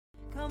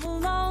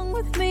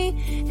with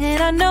me,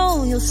 and I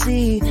know you'll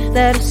see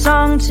that a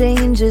song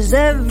changes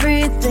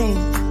everything.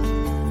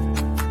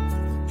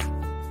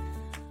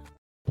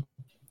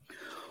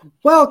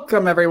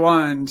 Welcome,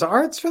 everyone, to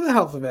Arts for the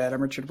Health of It.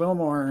 I'm Richard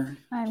Wilmore.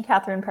 I'm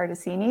Catherine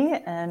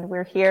Pardesini, and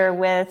we're here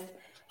with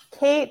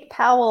Kate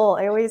Powell.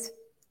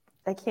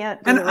 I can't.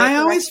 And I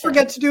always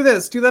forget to do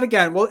this. Do that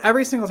again. Well,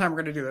 every single time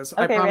we're going to do this.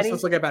 Okay, I promise ready?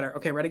 this will get better.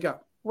 Okay, ready, go.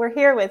 We're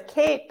here with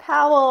Kate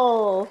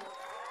Powell.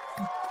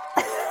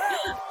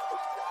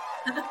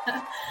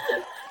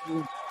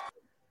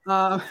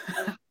 Hi,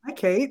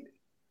 Kate.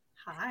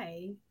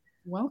 Hi.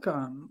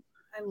 Welcome.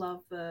 I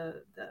love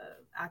the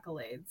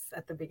accolades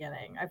at the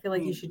beginning. I feel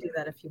like you should do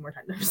that a few more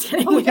times. I'm just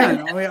kidding. Oh,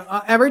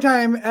 yeah. Every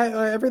time,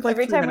 every 3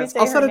 minutes.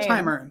 I'll set a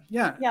timer.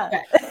 Yeah.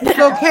 Okay.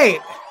 So,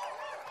 Kate.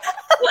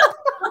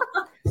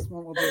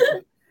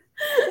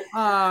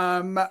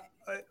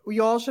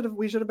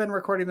 We should have been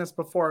recording this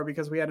before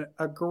because we had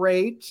a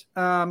great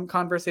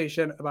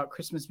conversation about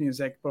Christmas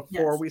music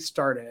before we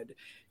started.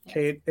 Yes.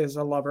 Kate is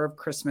a lover of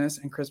Christmas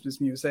and Christmas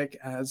music,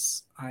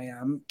 as I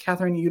am.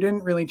 Catherine, you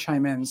didn't really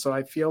chime in, so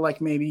I feel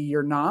like maybe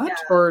you're not. Yeah.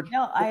 Or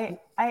no, I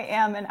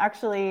am, and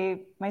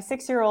actually, my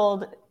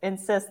 6-year-old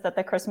insists that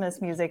the Christmas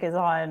music is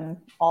on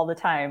all the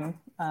time.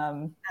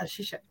 As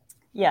she should.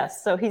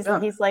 Yes, so he's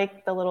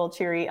like the little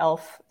cheery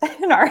elf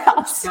in our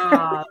house.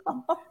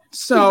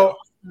 So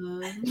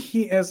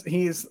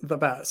he's the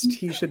best.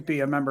 He should be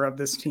a member of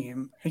this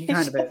team. He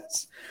kind of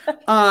is.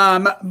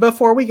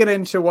 Before we get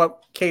into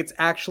what Kate's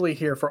actually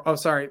here for,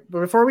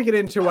 before we get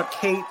into what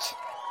Kate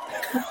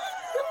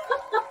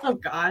oh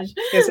gosh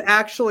is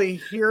actually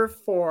here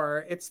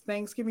for, it's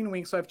Thanksgiving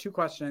week, so I have 2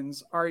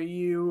 questions. Are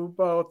you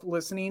both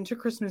listening to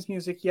Christmas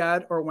music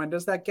yet, or when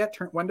does that get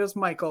turned? When does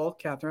Michael,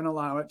 Catherine,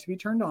 allow it to be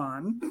turned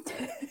on?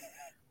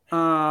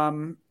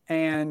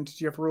 And do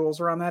you have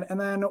rules around that? And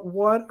then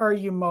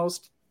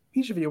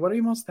each of you, what are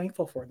you most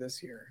thankful for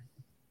this year?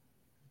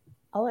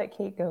 I'll let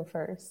Kate go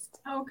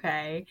first.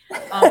 Okay.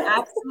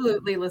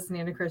 Absolutely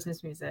listening to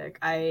Christmas music.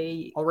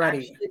 Yes,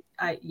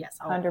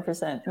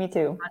 100%. Me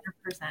too.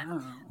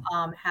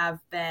 100%. Have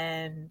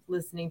been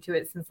listening to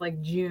it since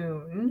like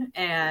June.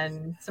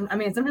 And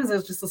sometimes I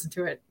just listen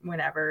to it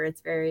whenever.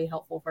 It's very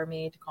helpful for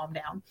me to calm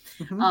down.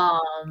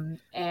 Mm-hmm.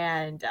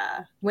 And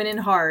went in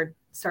hard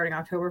starting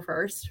October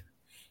 1st.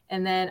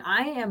 And then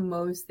I am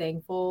most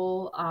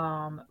thankful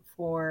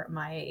for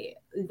my,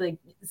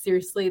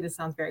 seriously, this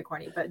sounds very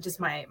corny, but just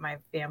my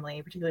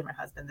family, particularly my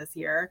husband this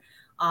year.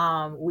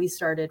 We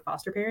started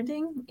foster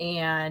parenting,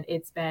 and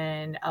it's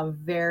been a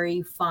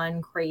very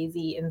fun,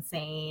 crazy,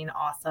 insane,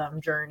 awesome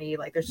journey.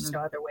 Like there's just no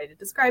other way to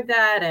describe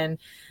that. And,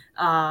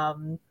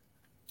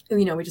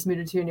 we just moved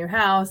into a new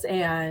house,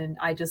 and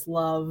I just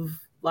love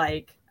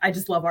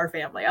our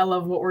family. I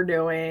love what we're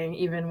doing,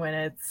 even when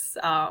it's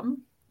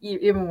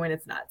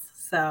nuts.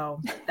 So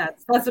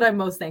that's what I'm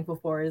most thankful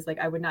for, is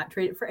I would not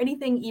trade it for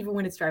anything, even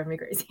when it's driving me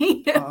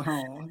crazy.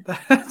 Oh,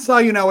 that's how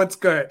you know it's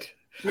good.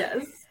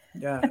 Yes.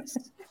 Yes.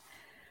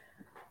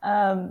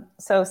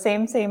 So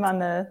same on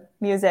the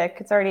music.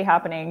 It's already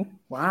happening.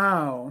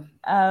 Wow.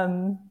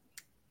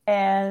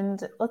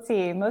 And let's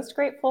see, most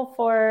grateful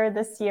for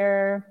this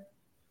year.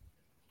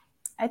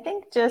 I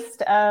think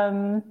just,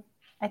 health,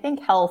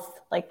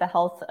 the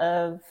health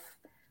of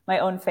my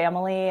own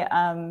family.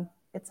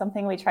 It's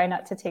something we try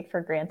not to take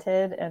for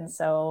granted. And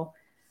so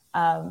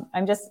I'm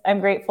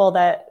grateful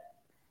that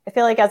I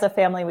feel like as a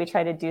family, we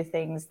try to do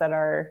things that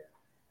are,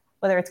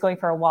 whether it's going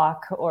for a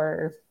walk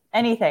or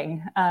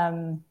anything,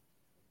 that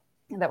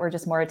we're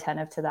just more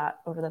attentive to that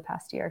over the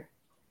past year.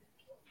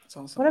 That's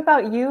awesome. What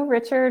about you,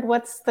 Richard?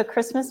 What's the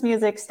Christmas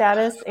music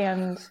status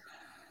and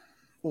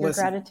your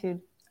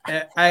gratitude?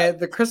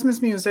 The Christmas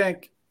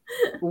music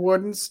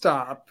wouldn't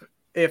stop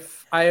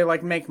if I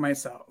make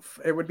myself.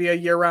 It would be a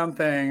year-round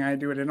thing. I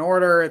do it in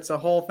order. It's a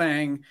whole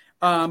thing.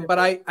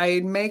 But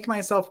I make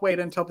myself wait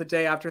until the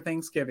day after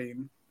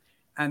Thanksgiving.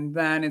 And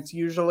then it's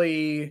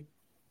usually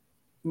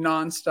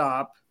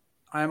nonstop.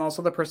 I'm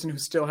also the person who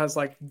still has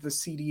the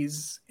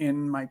CDs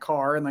in my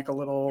car and a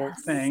little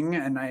thing.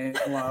 And I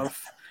love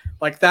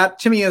that,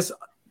 to me, is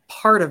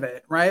part of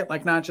it, right?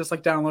 Not just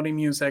downloading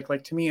music.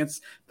 To me,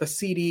 it's the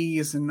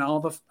CDs and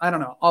all of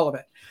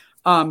it.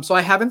 So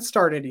I haven't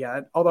started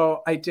yet,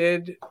 although I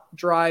did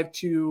drive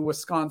to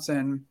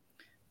Wisconsin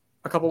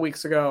a couple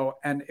weeks ago,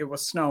 and it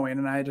was snowing,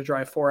 and I had to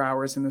drive 4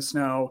 hours in the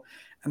snow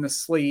and the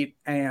sleet.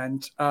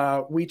 And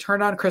we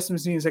turned on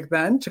Christmas music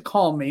then to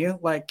calm me,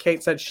 like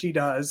Kate said she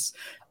does,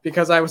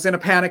 because I was in a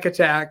panic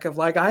attack of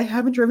I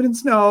haven't driven in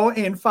snow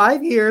in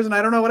 5 years and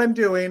I don't know what I'm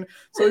doing.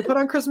 So we put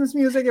on Christmas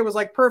music. It was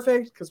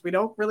perfect because we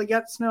don't really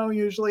get snow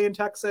usually in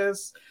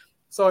Texas.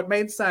 So it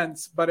made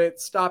sense, but it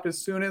stopped as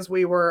soon as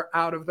we were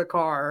out of the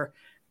car,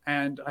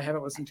 and I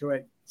haven't listened to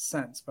it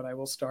since, but I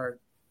will start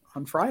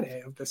on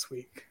Friday of this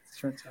week, it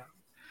turns out.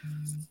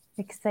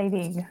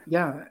 Exciting.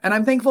 Yeah, and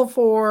I'm thankful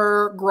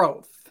for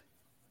growth.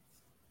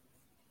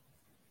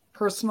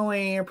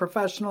 Personally,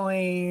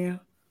 professionally,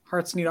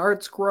 Hearts Need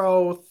Arts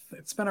growth.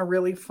 It's been a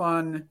really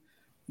fun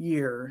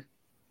year,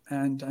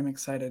 and I'm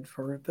excited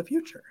for the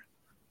future.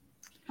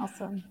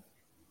 Awesome.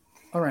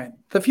 All right.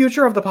 The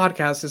future of the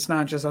podcast is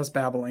not just us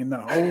babbling,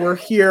 though. We're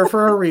here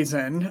for a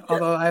reason,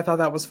 although I thought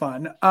that was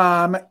fun.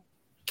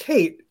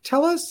 Kate,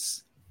 tell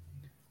us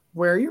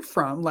where you're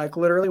from, like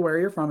literally where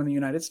you're from in the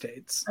United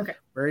States. Okay.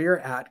 Where you're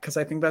at, because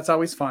I think that's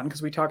always fun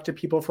because we talk to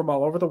people from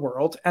all over the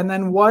world. And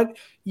then what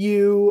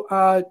you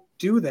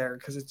do there,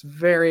 because it's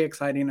very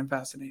exciting and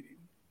fascinating.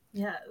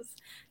 Yes.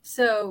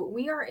 So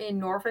we are in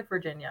Norfolk,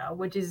 Virginia,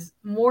 which is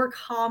more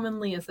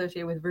commonly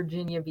associated with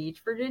Virginia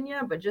Beach,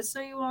 Virginia. But just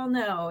so you all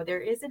know, there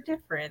is a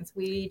difference.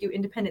 We do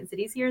independent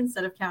cities here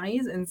instead of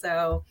counties. And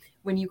so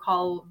when you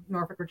call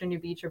Norfolk, Virginia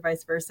Beach or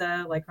vice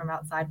versa, like from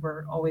outside,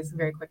 we're always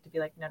very quick to be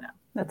like, no.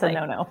 That's like,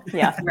 a no.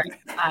 Yeah. Right.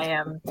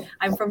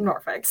 I'm from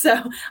Norfolk.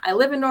 So I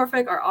live in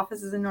Norfolk. Our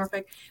office is in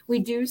Norfolk.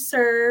 We do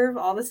serve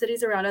all the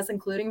cities around us,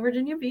 including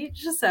Virginia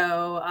Beach.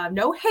 So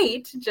no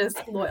hate,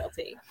 just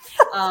loyalty.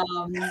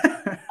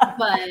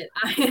 But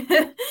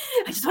I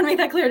just want to make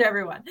that clear to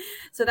everyone.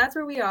 So that's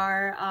where we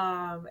are.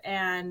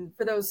 And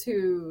for those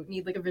who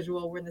need like a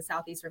visual, we're in the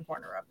southeastern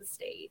corner of the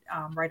state,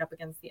 right up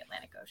against the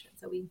Atlantic Ocean.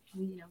 So we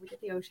get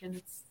the ocean.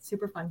 It's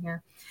super fun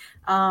here.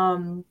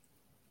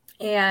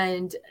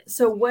 And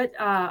so what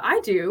I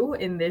do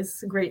in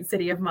this great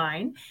city of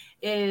mine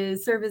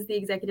is serve as the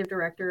executive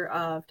director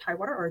of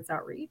Tidewater Arts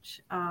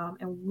Outreach.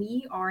 And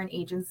we are an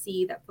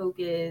agency that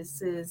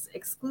focuses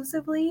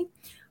exclusively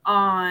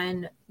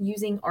on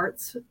using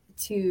arts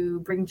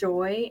to bring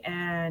joy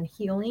and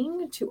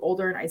healing to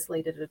older and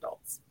isolated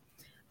adults.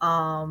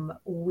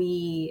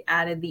 We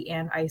added the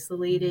and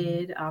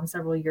isolated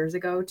several years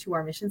ago to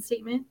our mission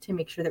statement to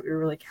make sure that we were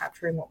really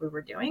capturing what we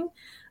were doing.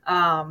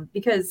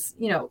 Because,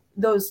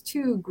 those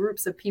two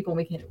groups of people,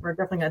 we're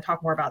definitely going to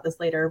talk more about this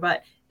later,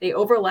 but they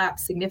overlap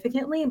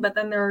significantly. But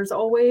then there's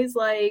always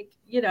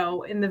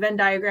in the Venn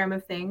diagram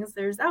of things,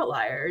 there's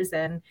outliers.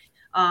 And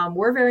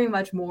we're very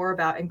much more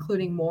about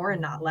including more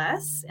and not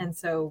less. And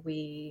so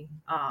we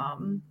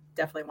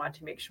definitely wanted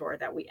to make sure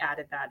that we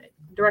added that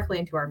directly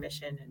into our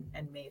mission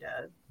and made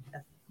a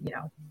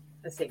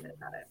statement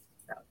about it.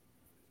 So.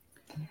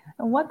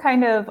 And what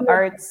kind of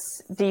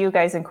arts do you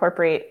guys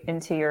incorporate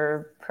into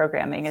your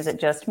programming? Is it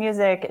just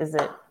music? Is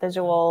it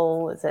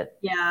visual? Is it?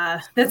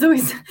 Yeah, it's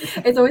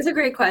always a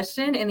great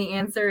question. And the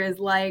answer is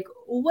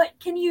what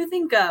can you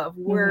think of?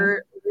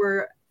 We're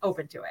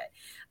open to it.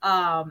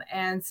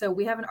 And so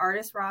we have an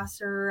artist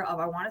roster of,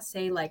 I want to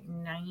say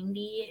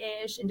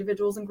 90-ish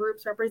individuals and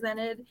groups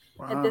represented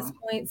at this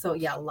point. So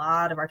yeah, a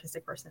lot of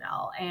artistic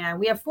personnel. And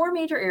we have 4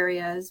 major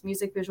areas: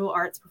 music, visual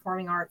arts,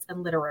 performing arts,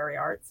 and literary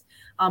arts.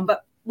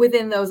 But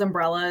within those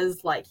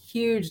umbrellas,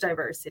 huge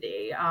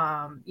diversity.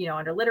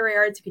 Under literary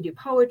arts, you can do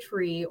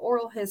poetry,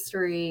 oral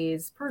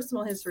histories,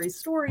 personal histories,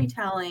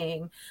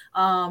 storytelling,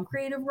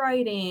 creative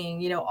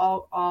writing,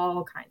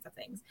 all kinds of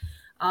things.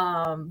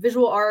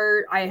 Visual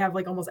art, I have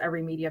almost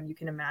every medium you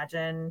can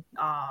imagine,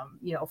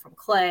 from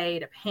clay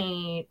to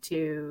paint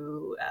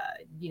to,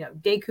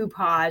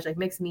 decoupage,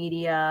 mixed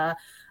media,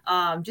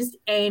 just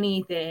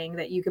anything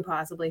that you could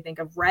possibly think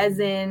of.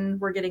 Resin,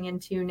 we're getting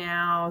into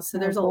now. So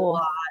there's a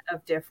lot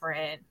of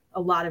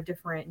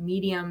different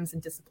mediums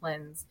and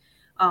disciplines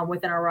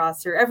within our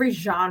roster, every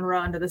genre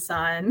under the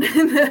sun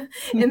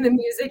in the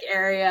music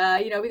area.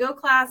 We go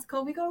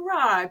classical, we go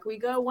rock, we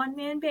go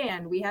one-man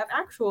band, we have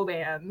actual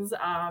bands,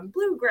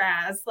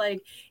 bluegrass.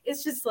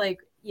 It's just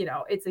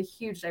it's a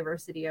huge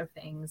diversity of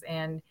things.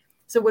 And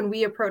so when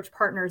we approach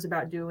partners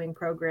about doing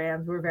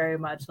programs, we're very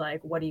much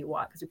what do you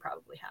want? Because we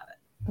probably have it.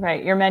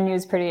 Right. Your menu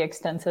is pretty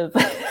extensive.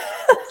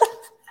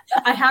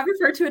 I have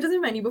referred to it as a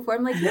menu before.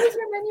 I'm here's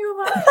your menu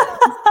of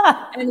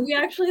options. And we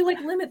actually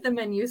limit the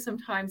menu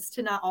sometimes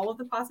to not all of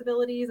the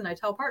possibilities. And I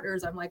tell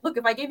partners, I'm look,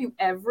 if I gave you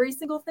every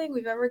single thing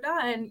we've ever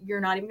done,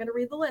 you're not even going to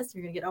read the list.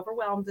 You're going to get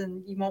overwhelmed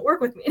and you won't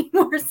work with me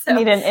anymore. So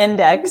you need an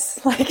index.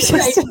 Right,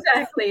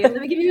 exactly. And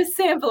then we give you a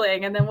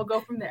sampling and then we'll go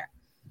from there.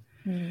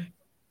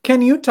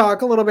 Can you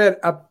talk a little bit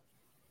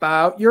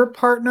about your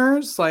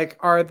partners?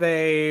 Are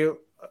they...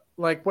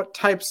 what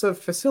types of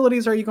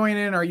facilities are you going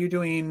in? Are you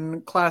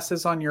doing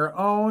classes on your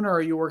own, or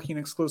are you working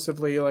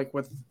exclusively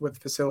with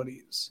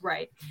facilities?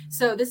 Right.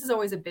 So this is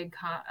always a big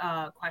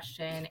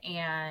question.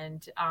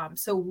 And I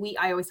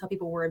always tell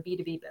people we're a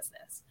B2B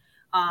business.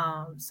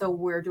 So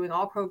we're doing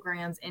all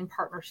programs in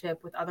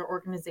partnership with other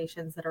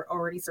organizations that are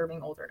already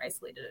serving older and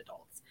isolated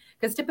adults.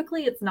 Because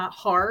typically it's not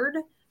hard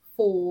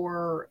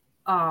for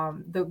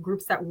the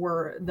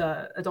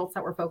adults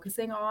that we're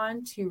focusing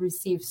on to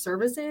receive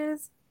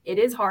services. It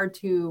is hard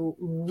to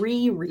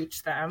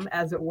reach them,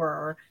 as it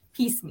were,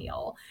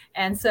 piecemeal.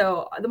 And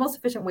so the most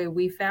efficient way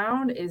we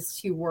found is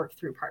to work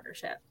through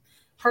partnership.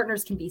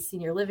 Partners can be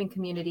senior living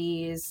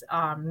communities,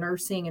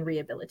 nursing and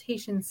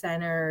rehabilitation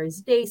centers,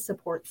 day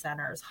support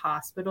centers,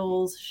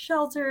 hospitals,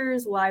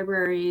 shelters,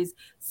 libraries,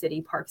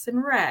 city parks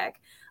and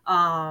rec,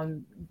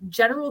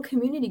 general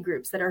community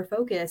groups that are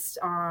focused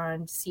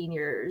on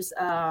seniors,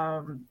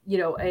 a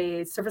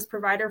service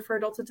provider for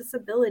adults with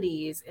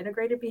disabilities,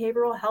 integrated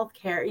behavioral health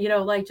care,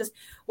 just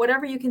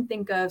whatever you can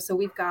think of. So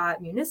we've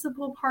got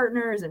municipal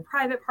partners and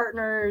private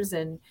partners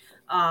and,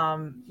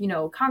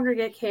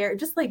 congregate care,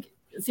 just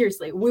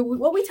seriously,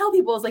 what we tell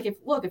people is like, if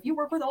you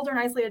work with older and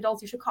isolated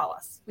adults, you should call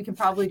us. We can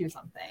probably do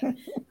something.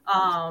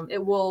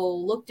 It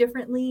will look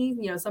differently.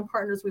 You know, some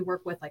partners we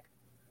work with like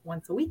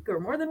once a week or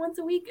more than once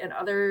a week, and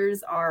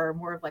others are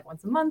more of like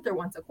once a month or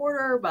once a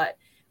quarter. But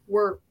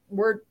we're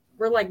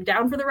like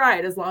down for the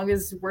ride as long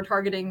as we're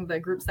targeting the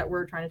groups that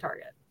we're trying to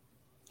target.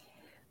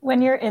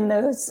 When you're in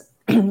those,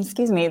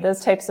 excuse me,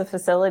 those types of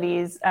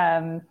facilities,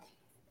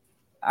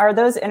 are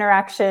those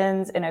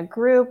interactions in a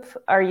group?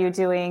 Are you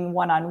doing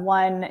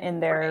one-on-one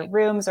in their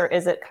rooms, or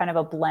is it kind of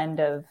a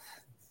blend of?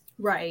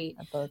 Right.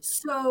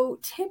 So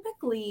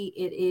typically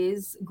it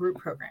is group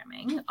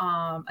programming.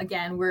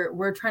 Again,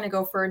 we're trying to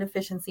go for an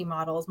efficiency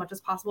model as much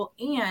as possible.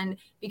 And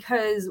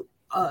because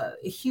a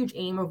huge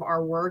aim of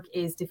our work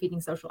is defeating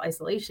social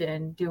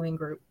isolation, doing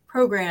group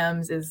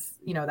programs is,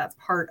 you know, that's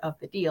part of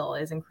the deal,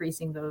 is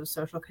increasing those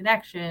social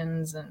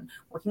connections and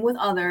working with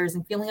others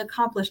and feeling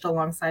accomplished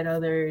alongside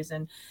others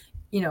and,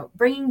 you know,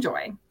 bringing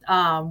joy,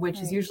 which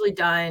is usually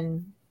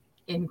done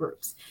in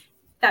groups.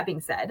 That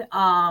being said,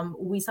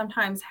 we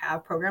sometimes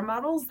have program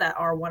models that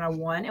are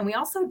one-on-one, and we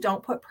also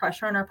don't put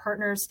pressure on our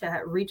partners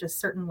to reach a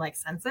certain like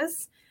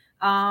census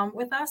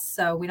with us.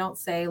 So we don't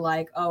say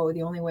like, oh,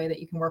 the only way that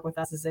you can work with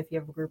us is if you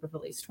have a group of at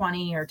least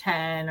 20 or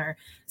 10 or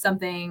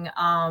something.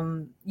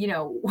 You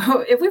know,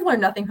 if we've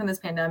learned nothing from this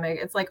pandemic,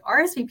 it's like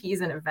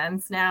RSVPs and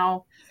events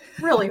now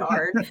really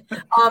hard.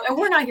 And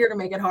we're not here to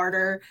make it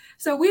harder.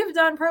 So we've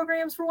done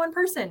programs for one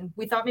person.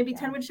 We thought maybe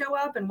 10 would show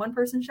up, and one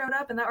person showed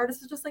up, and that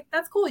artist is just like,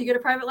 that's cool. You get a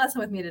private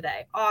lesson with me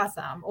today.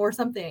 Awesome. Or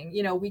something,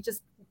 you know, we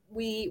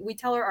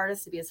tell our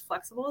artists to be as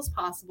flexible as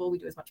possible. We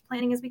do as much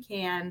planning as we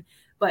can,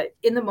 but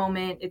in the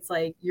moment, it's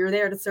like you're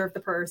there to serve the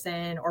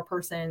person or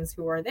persons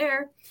who are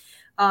there.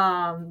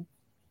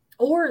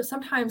 Or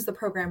sometimes the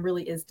program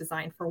really is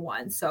designed for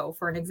one. So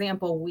for an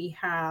example, we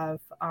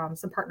have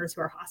some partners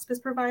who are hospice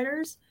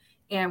providers,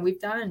 and we've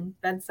done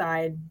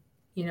bedside,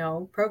 you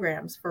know,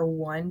 programs for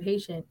one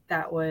patient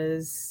that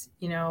was,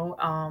 you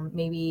know,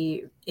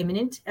 maybe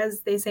imminent,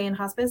 as they say in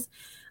hospice.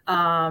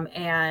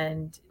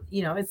 And,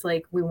 you know, it's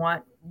like, we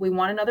want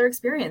another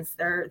experience.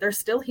 They're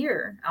still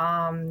here.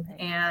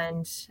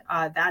 And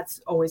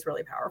that's always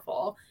really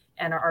powerful.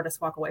 And our artists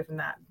walk away from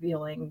that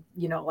feeling,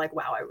 you know, like,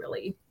 wow, I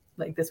really,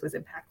 like, this was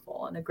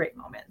impactful and a great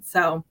moment.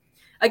 So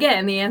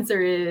again, the answer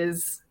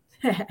is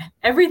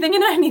everything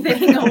and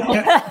anything.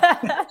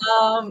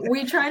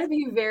 We try to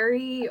be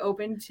very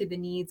open to the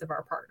needs of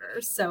our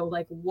partners. So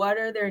like, what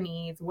are their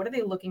needs? What are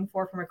they looking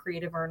for from a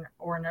creative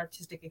or an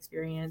artistic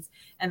experience?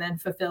 And then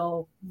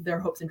fulfill their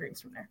hopes and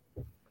dreams from there.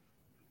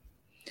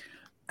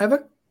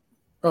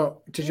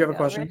 Did you have a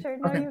question?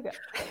 Richard, no, okay. You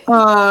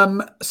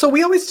go. So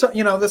we always,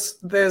 you know, this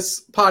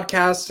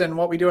podcast and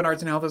what we do in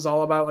Arts and Health is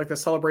all about like the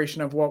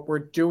celebration of what we're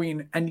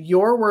doing. And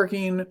you're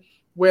working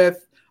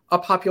with a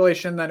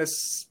population that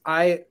is,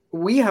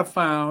 we have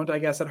found, I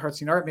guess, at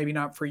Hearts and Art, maybe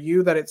not for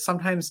you, that it's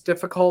sometimes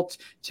difficult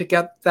to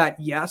get that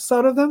yes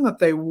out of them, that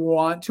they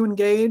want to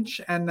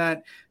engage and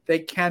that they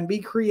can be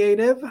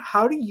creative.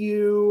 How do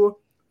you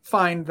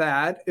find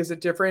that? Is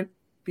it different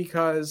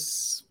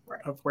because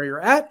of where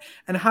you're at?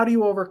 And how do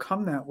you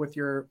overcome that with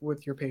your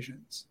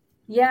patients?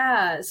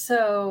 Yeah.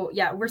 So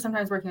yeah, we're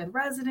sometimes working with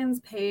residents,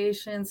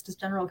 patients, just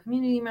general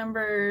community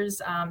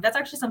members. That's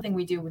actually something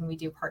we do when we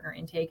do partner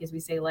intake, is we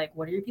say like,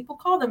 what do your people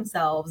call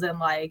themselves? And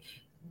like,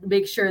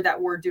 make sure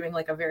that we're doing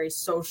like a very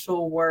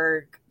social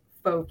work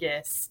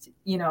focused,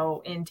 you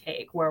know,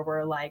 intake where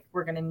we're like,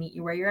 we're going to meet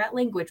you where you're at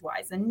language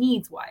wise and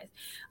needs wise.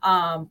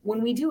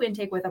 When we do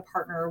intake with a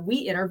partner, we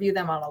interview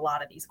them on a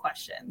lot of these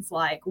questions.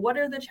 Like, what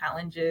are the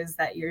challenges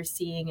that you're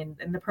seeing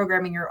in the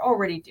programming you're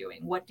already doing?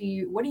 What are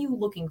you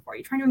looking for? Are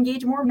you trying to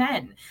engage more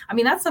men? I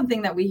mean, that's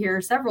something that we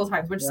hear several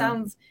times, which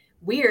sounds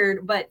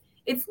weird, but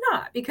it's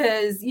not,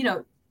 because, you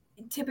know,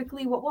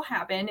 typically what will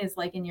happen is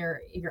like in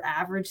your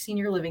average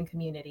senior living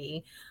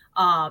community,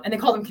 and they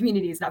call them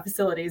communities, not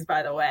facilities,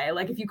 by the way.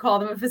 Like if you call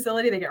them a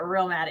facility, they get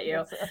real mad at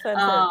you.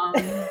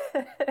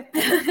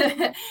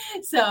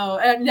 So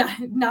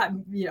not,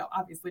 you know,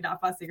 obviously not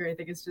fussing or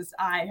anything. It's just,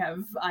 I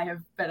have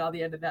been on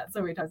the end of that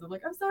so many times. I'm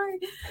like, I'm sorry.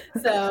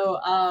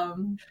 So,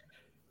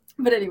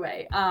 but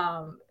anyway,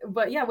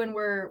 but yeah, when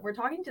we're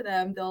talking to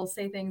them, they'll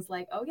say things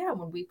like, oh yeah,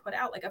 when we put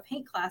out like a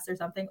paint class or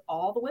something,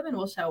 all the women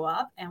will show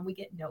up and we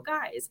get no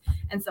guys.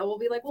 And so we'll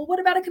be like, well, what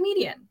about a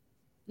comedian?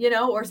 You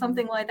know, or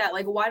something like that.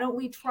 Like, why don't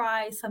we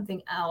try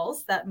something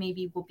else that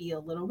maybe will be a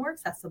little more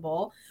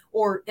accessible,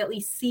 or at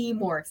least seem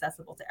more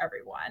accessible to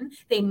everyone?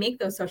 They make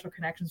those social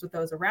connections with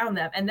those around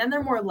them, and then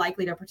they're more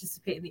likely to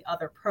participate in the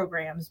other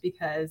programs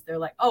because they're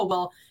like, oh,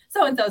 well,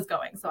 so-and-so's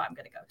going, so I'm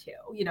going to go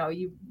too. You know,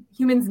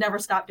 humans never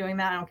stop doing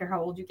that. I don't care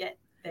how old you get.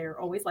 They're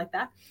always like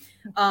that.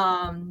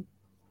 And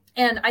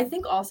I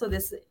think also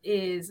this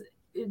is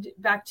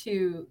back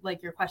to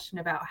like your question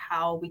about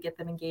how we get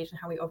them engaged and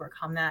how we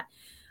overcome that.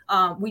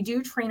 We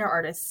do train our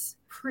artists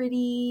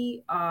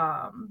pretty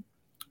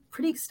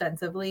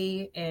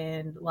extensively,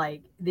 and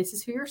like, this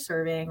is who you're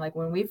serving. Like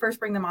when we first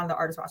bring them on the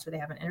artist roster, they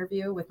have an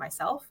interview with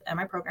myself and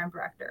my program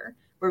director.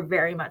 we're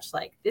very much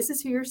like, this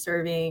is who you're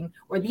serving,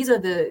 or these are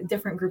the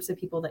different groups of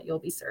people that you'll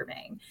be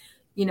serving.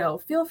 You know,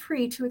 feel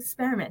free to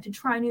experiment, to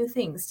try new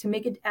things, to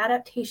make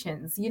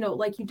adaptations. You know,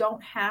 like, you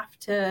don't have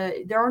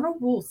to, there are no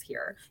rules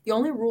here. The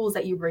only rule is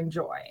that you bring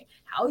joy.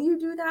 How you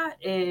do that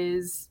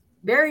is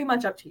very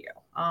much up to you.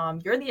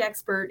 You're the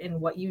expert in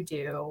what you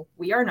do.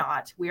 We are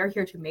not. We are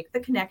here to make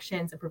the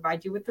connections and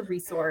provide you with the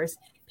resource,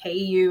 pay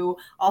you,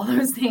 all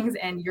those things,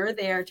 and you're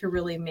there to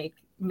really make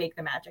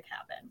the magic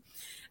happen.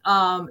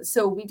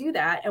 So we do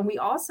that. And we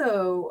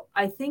also,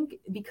 I think,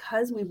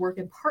 because we work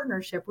in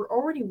partnership, we're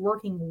already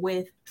working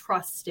with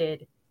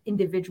trusted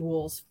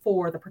individuals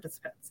for the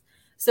participants.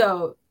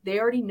 So they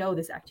already know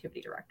this activity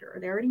director,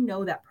 they already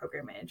know that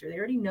program manager, they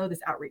already know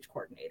this outreach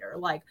coordinator,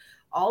 like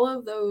all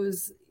of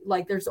those,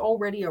 like there's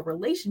already a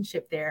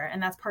relationship there.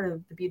 And that's part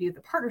of the beauty of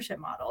the partnership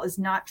model, is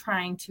not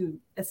trying to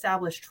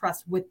establish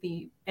trust with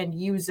the end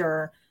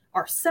user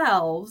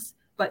ourselves,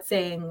 but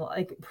saying,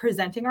 like,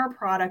 presenting our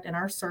product and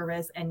our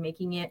service and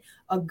making it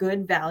a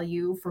good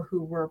value for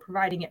who we're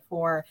providing it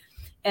for,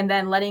 and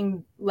then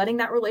letting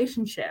that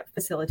relationship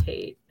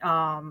facilitate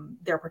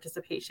their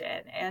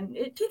participation. And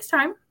it takes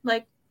time,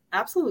 like,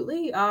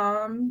 absolutely.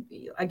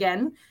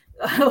 Again,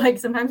 like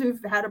sometimes we've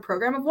had a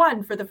program of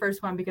one for the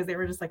first one because they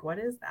were just like, what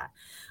is that?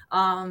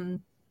 And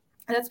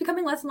that's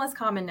becoming less and less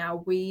common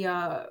now. We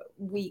are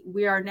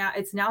now,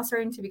 it's now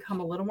starting to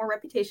become a little more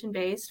reputation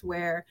based,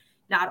 where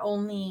not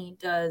only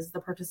does the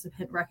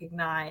participant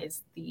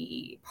recognize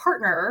the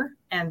partner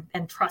and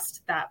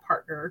trust that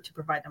partner to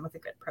provide them with a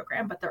good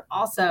program, but they're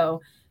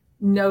also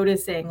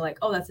noticing, like,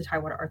 oh, that's a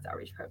Tidewater Arts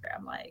Outreach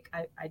program. Like,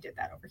 I did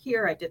that over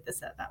here. I did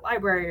this at that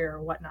library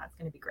or whatnot. It's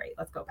going to be great.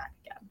 Let's go back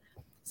again.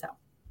 So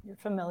you're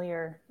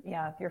familiar.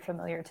 Yeah, you're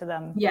familiar to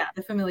them. Yeah,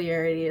 the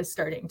familiarity is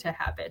starting to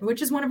happen,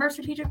 which is one of our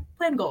strategic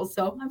plan goals.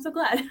 So I'm so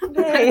glad.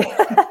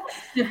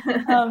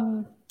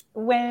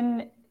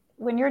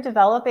 When you're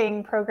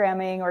developing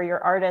programming, or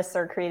your artists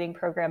are creating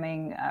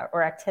programming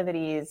or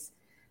activities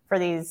for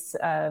these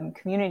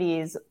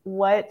communities,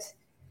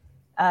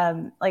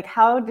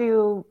 how do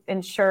you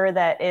ensure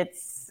that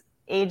it's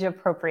age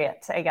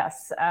appropriate, I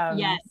guess?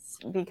 Yes.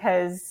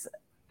 Because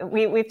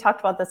we've talked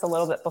about this a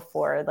little bit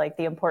before, like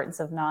the importance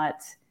of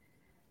not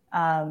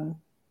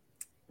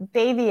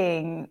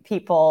babying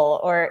people,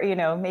 or, you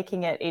know,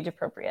 making it age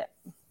appropriate.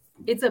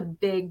 It's a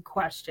big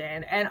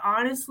question. And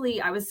honestly,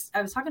 I was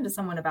talking to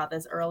someone about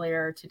this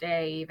earlier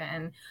today,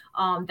 even.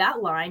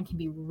 That line can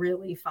be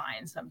really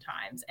fine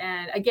sometimes.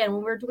 And again,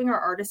 when we're doing our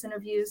artist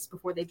interviews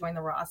before they join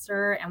the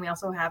roster, and we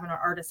also have in our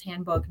artist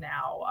handbook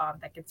now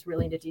that gets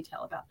really into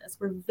detail about this,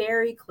 we're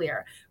very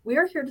clear. We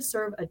are here to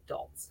serve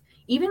adults.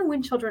 Even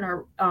when children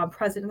are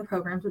present in the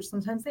programs, which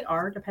sometimes they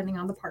are, depending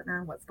on the partner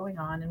and what's going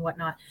on and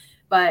whatnot.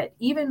 But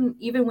even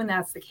when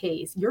that's the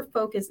case, your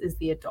focus is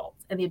the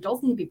adults, and the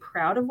adults need to be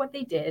proud of what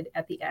they did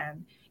at the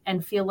end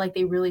and feel like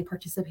they really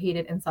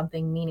participated in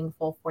something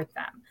meaningful for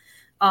them.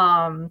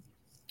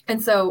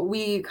 And so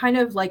we kind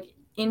of like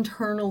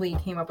internally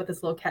came up with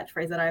this little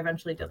catchphrase that I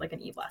eventually did like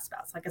an e-blast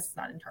about. So I guess it's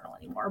not internal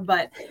anymore,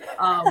 but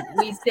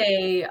we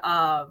say,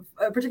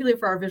 particularly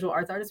for our visual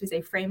arts artists, we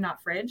say frame,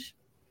 not fridge.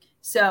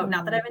 So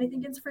not that I have anything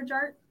against fridge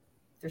art.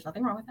 There's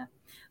nothing wrong with that.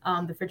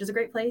 The fridge is a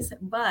great place,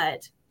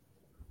 but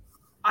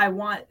I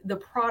want the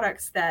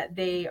products that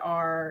they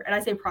are, and I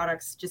say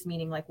products just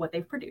meaning like what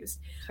they've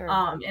produced,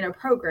 sure, in a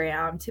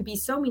program, to be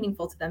so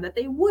meaningful to them that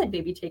they would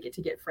maybe take it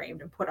to get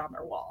framed and put on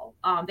their wall.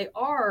 They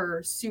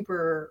are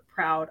super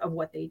proud of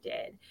what they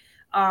did.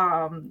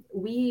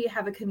 We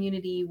have a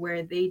community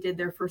where they did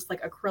their first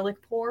like acrylic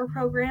pour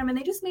program, and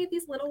they just made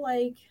these little,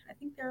 like, I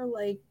think they're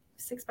like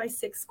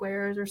 6x6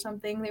 squares or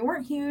something. They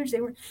weren't huge,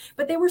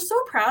 but they were so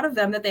proud of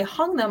them that they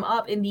hung them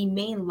up in the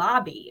main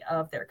lobby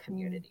of their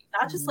community.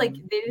 Not just like,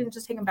 they didn't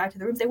just take them back to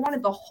the rooms, they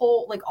wanted the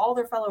whole, like all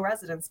their fellow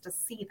residents to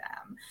see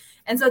them.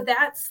 And so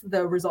that's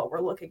the result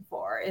we're looking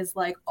for, is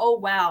like, oh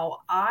wow,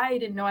 I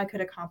didn't know I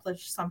could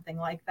accomplish something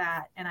like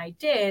that, and I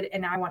did,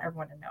 and now I want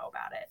everyone to know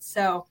about it.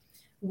 So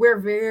we're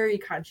very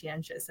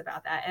conscientious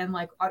about that. And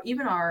like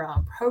even our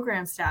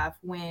program staff,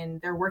 when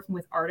they're working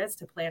with artists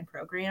to plan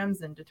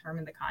programs and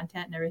determine the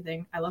content and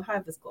everything. I love how I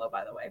have this glow,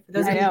 by the way. For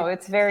those I know,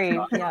 it's very,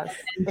 yes.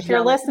 If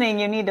you're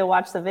listening, you need to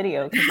watch the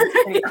video, because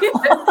it's pretty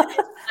cool.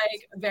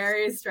 Like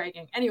very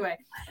striking. Anyway,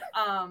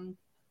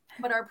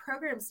 but our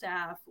program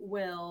staff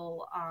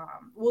will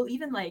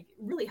even like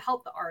really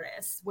help the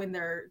artists when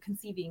they're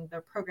conceiving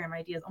their program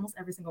ideas. Almost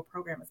every single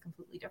program is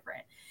completely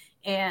different.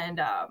 And,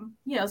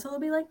 so they'll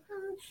be like,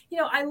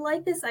 I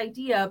like this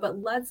idea, but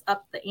let's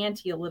up the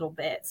ante a little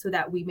bit so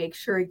that we make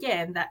sure,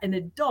 again, that an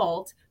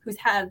adult who's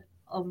had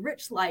a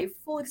rich life,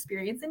 full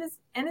experience, and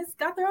has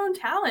got their own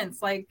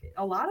talents. Like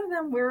a lot of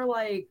them, we're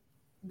like,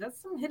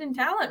 that's some hidden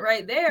talent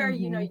right there.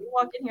 Mm-hmm. You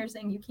walk in here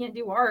saying you can't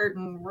do art,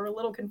 and we're a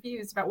little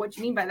confused about what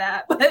you mean by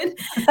that, but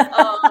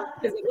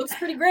because it looks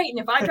pretty great. And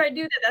if I try to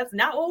do that, that's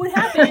not what would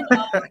happen.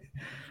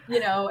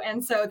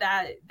 And so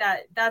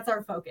that's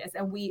our focus.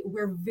 And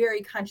we're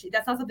very conscious.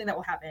 That's not something that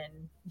will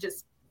happen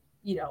just,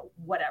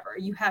 whatever.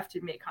 You have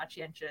to make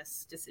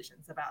conscientious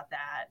decisions about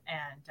that.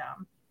 And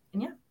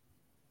yeah.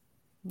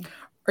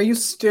 Are you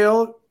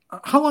still?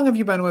 How long have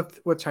you been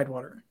with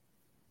Tidewater?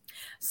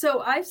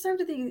 So I've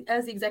served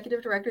as the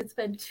executive director. It's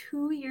been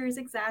 2 years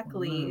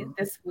exactly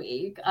this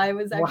week. I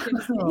was actually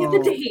just looking at the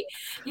date.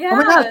 Yeah. Oh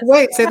my gosh!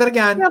 Wait, say that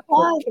again.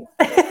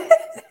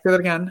 Say that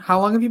again. How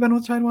long have you been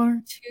with Tidewater?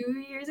 2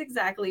 years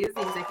exactly as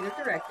the executive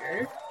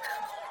director.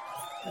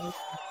 It's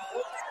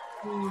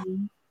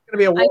going to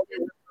be a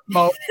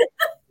remote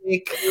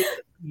week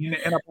in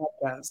a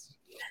podcast.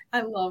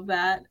 I love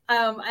that.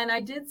 And I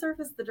did serve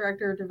as the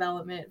director of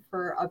development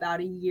for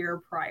about a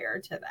year prior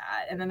to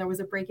that. And then there was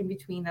a break in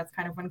between. That's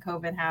kind of when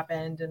COVID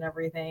happened and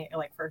everything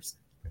like first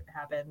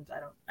happened.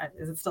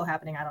 Is it still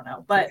happening? I don't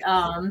know. But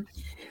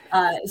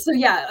so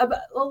yeah,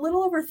 a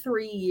little over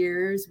 3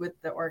 years with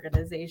the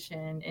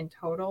organization in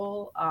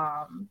total.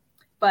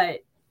 But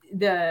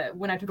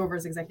when I took over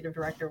as executive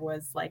director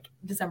was like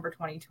December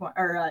 2020,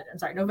 or I'm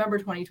sorry, November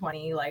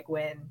 2020, like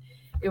when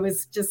it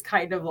was just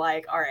kind of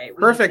like, all right,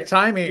 perfect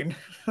timing.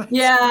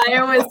 Yeah,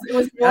 it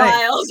was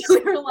wild. We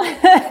were like,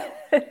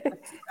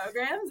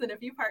 programs and a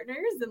few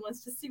partners, and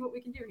let's just see what we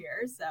can do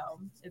here.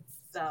 So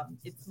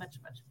it's much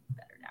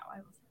better now. I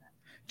will say that.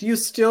 Do you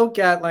still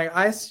get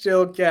I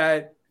still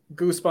get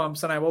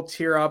goosebumps and I will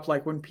tear up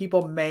like when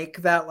people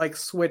make that like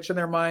switch in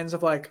their minds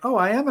of like, oh,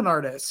 I am an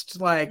artist.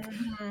 Like,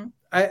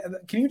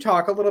 can you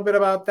talk a little bit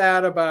about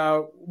that?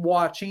 About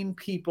watching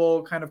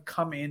people kind of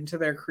come into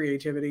their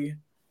creativity?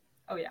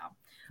 Oh yeah.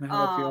 And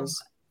how that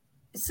feels.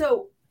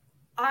 So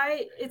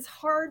it's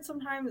hard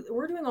sometimes.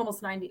 We're doing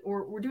almost 90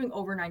 or we're doing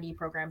over 90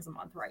 programs a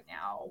month right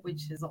now,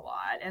 which is a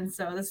lot. And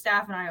so the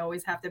staff and I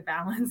always have to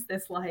balance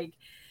this like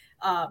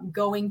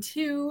going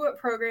to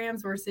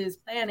programs versus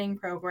planning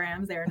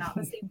programs. They are not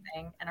the same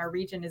thing. And our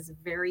region is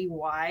very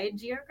wide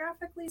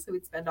geographically. So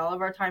we'd spend all of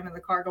our time in the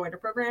car going to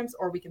programs,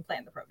 or we can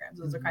plan the programs.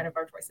 Those are kind of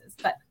our choices.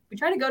 But we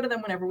try to go to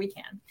them whenever we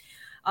can.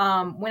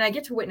 When I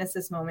get to witness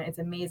this moment, it's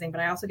amazing,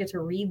 but I also get to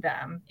read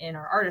them in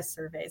our artist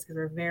surveys because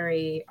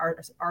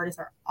artists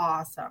are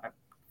awesome at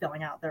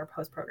filling out their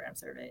post-program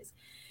surveys.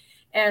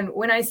 And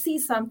when I see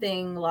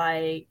something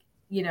like,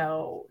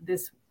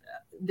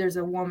 there's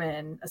a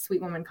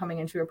sweet woman coming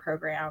into a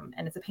program,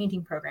 and it's a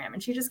painting program,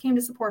 and she just came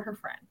to support her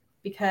friend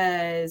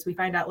because we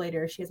find out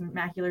later she has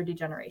macular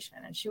degeneration,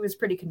 and she was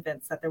pretty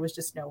convinced that there was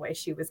just no way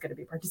she was going to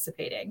be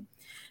participating.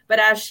 But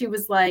as she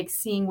was like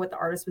seeing what the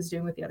artist was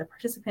doing with the other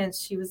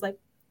participants, she was like,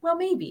 well,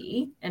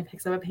 maybe, and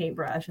picks up a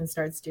paintbrush and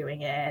starts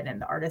doing it.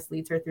 And the artist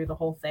leads her through the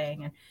whole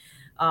thing.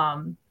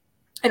 And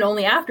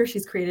only after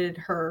she's created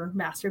her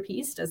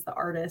masterpiece does the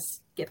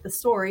artist get the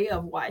story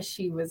of why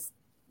she was,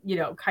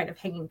 kind of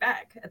hanging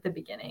back at the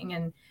beginning.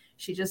 And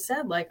she just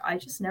said, like, I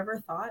just never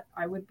thought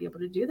I would be able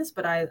to do this,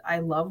 but I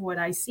love what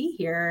I see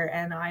here.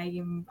 And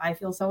I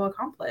feel so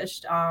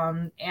accomplished.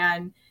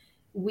 And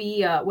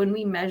we when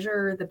we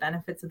measure the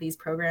benefits of these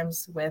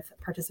programs with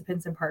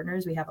participants and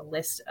partners, we have a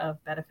list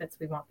of benefits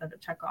we want them to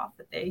check off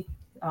that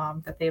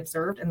they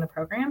observed in the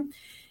program.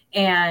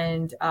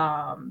 And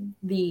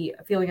the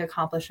feeling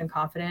accomplished and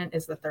confident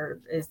is the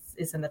third,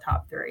 is in the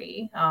top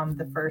three.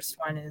 The first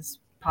one is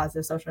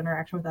positive social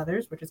interaction with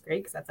others, which is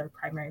great because that's our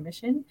primary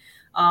mission.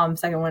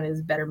 Second one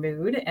is better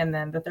mood. And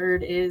then the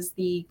third is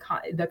the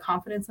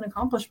confidence and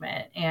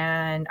accomplishment.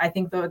 And I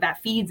think though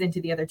that feeds into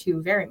the other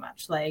two very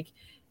much. Like,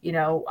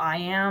 I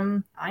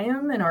am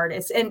an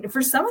artist. And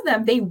for some of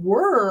them, they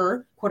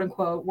were, quote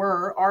unquote,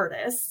 were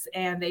artists,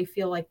 and they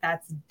feel like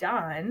that's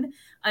done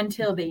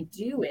until they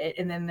do it.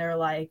 And then they're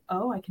like,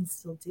 oh, I can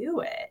still do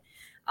it.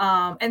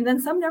 And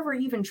then some never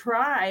even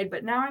tried,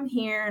 but now I'm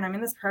here and I'm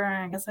in this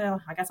program.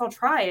 I guess I'll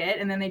try it.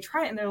 And then they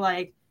try it and they're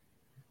like,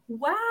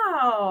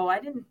 wow, I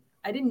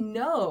didn't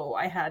know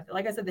I had,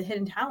 like I said, the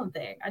hidden talent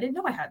thing. I didn't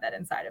know I had that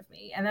inside of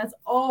me. And that's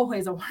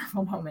always a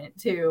wonderful moment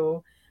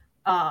to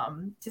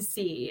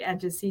see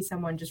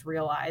someone just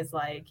realize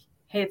like,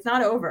 hey, it's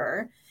not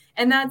over.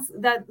 And that's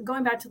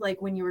going back to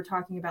like when you were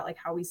talking about like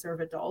how we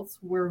serve adults,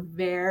 we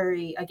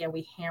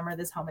hammer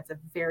this home. It's a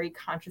very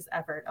conscious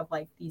effort of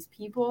like, these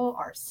people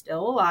are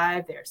still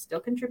alive. They're still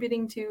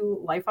contributing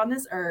to life on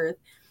this earth.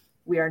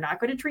 We are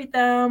not going to treat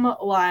them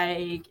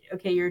like,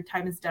 okay, your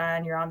time is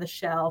done, you're on the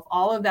shelf.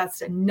 All of that,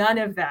 none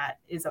of that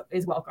is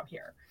welcome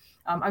here.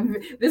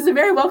 This is a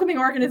very welcoming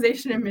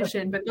organization and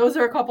mission, but those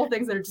are a couple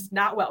things that are just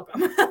not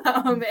welcome.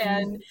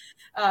 And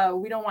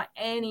we don't want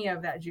any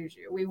of that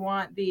juju. We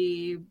want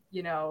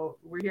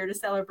we're here to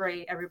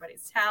celebrate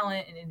everybody's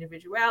talent and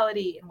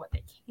individuality and what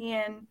they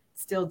can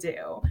still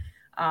do.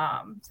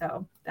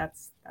 So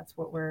that's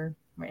what we're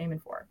aiming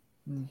for.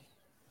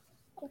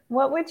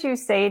 What would you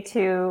say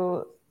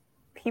to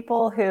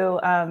people who,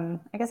 I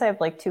guess I have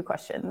like two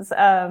questions,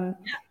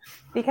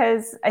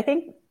 because I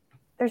think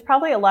there's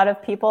probably a lot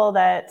of people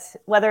that,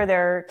 whether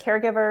they're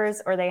caregivers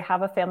or they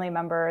have a family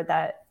member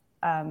that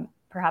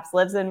perhaps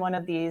lives in one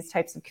of these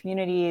types of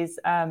communities,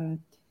 and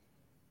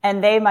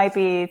they might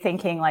be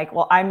thinking like,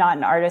 well, I'm not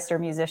an artist or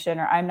musician,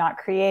 or I'm not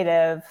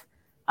creative.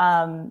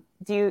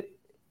 Do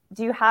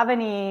you have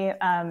any,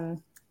 I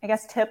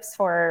guess, tips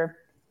for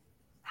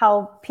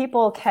how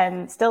people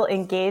can still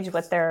engage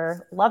with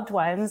their loved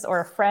ones or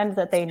a friend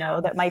that they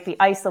know that might be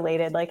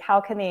isolated. Like, how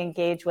can they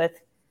engage with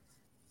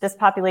this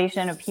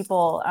population of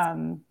people,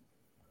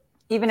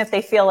 even if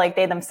they feel like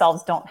they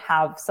themselves don't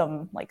have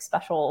some like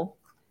special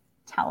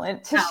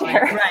talent to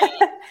share?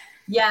 Right.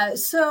 Yeah.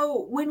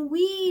 So when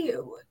we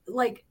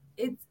like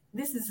it,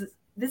 this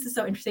is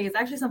so interesting. It's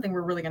actually something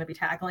we're really going to be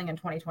tackling in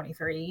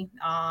 2023,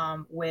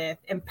 with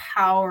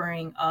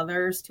empowering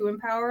others to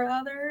empower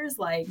others.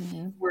 Like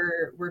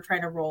we're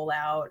trying to roll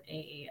out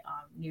a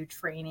new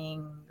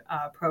training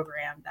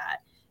program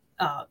that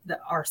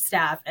our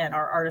staff and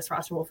our artist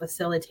roster will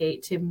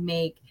facilitate to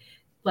make,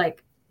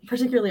 like,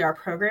 particularly our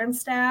program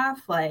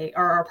staff, like,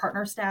 or our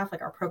partner staff,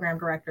 like our program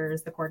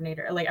directors, the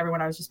coordinator, like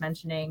everyone I was just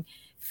mentioning,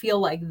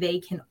 feel like they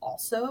can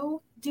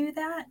also do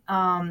that.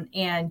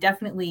 And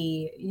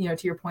definitely, you know,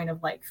 to your point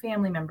of like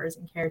family members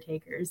and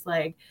caretakers,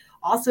 like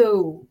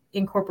also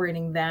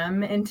incorporating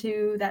them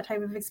into that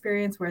type of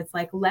experience where it's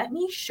like, let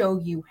me show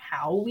you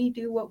how we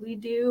do what we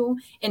do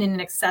in an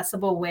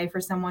accessible way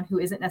for someone who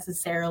isn't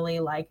necessarily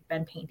like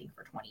been painting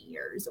for 20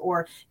 years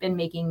or been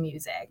making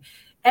music.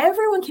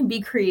 Everyone can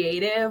be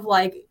creative,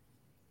 like,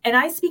 and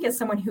I speak as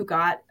someone who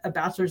got a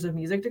bachelor's of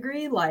music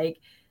degree. Like,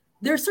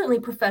 there's certainly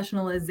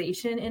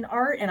professionalization in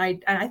art, and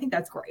I think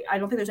that's great. I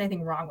don't think there's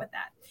anything wrong with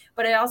that.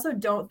 But I also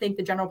don't think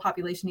the general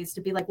population needs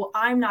to be like, well,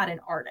 I'm not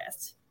an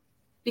artist,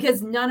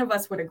 because none of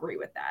us would agree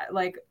with that.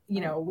 Like,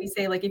 you know, we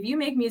say, like, if you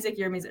make music,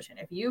 you're a musician.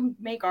 If you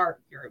make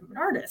art, you're an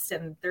artist.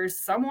 And there's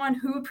someone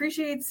who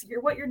appreciates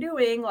what you're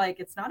doing. Like,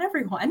 it's not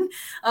everyone,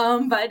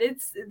 but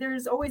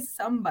there's always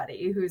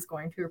somebody who's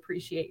going to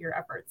appreciate your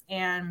efforts.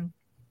 And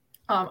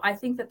I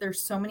think that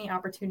there's so many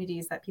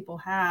opportunities that people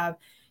have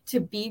to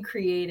be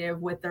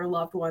creative with their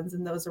loved ones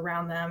and those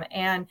around them.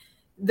 And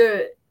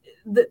the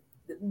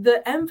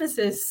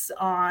emphasis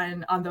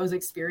on those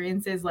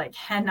experiences, like,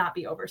 cannot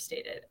be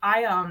overstated.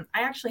 I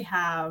actually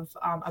have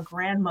a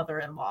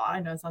grandmother-in-law. I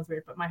know it sounds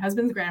weird, but my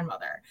husband's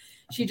grandmother,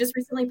 she just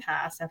recently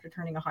passed after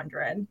turning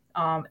 100.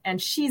 And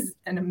she's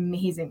an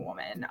amazing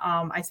woman.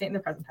 I say it in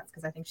the present tense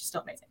because I think she's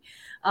still amazing.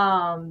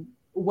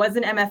 Was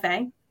an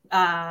MFA.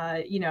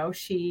 You know,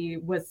 she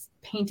was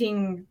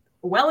painting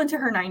well into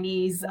her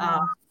 90s.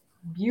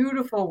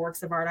 Beautiful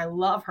works of art. I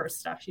love her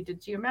stuff. She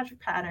did geometric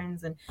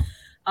patterns, and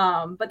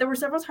but there were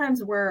several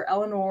times where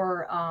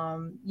Eleanor,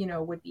 you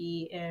know, would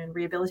be in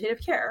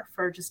rehabilitative care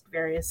for just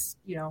various,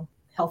 you know,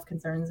 health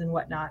concerns and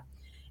whatnot.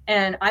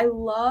 And I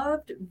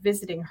loved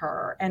visiting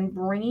her and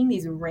bringing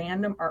these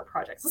random art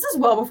projects. This is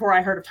well before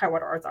I heard of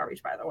Tidewater Arts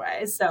Outreach, by the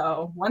way.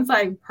 So once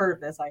I heard of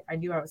this, I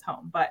knew I was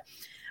home. But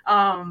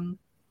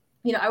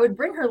you know, I would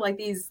bring her like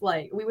these,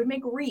 like, we would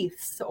make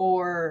wreaths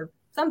or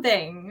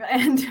something,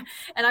 and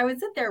I would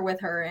sit there with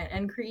her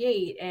and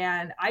create.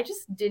 And I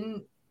just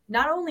didn't,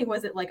 not only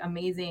was it like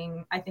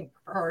amazing, I think,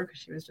 for her,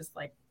 because she was just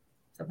like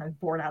sometimes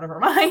bored out of her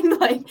mind,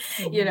 like,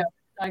 you know,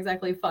 not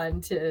exactly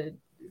fun to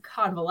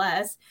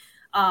convalesce.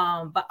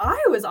 But I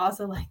was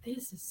also like,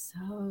 this is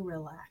so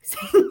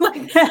relaxing.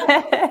 Like,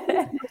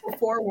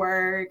 before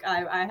work,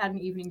 I had an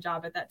evening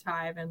job at that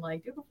time, and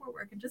like do before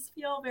work and just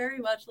feel very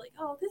much like,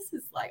 oh, this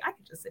is like, I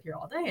could just sit here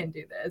all day and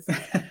do this.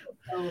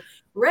 So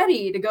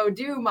ready to go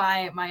do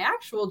my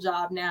actual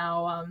job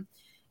now.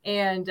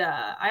 And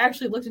I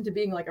actually looked into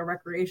being like a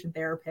recreation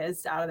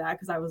therapist out of that,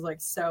 because I was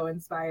like so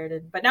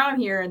inspired. But now I'm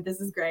here, and this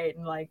is great.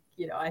 And like,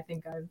 you know, I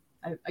think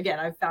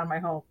I've found my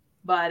home.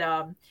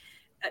 But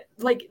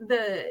like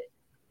the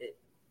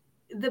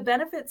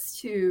benefits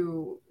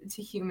to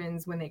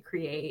humans when they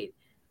create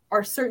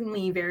are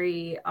certainly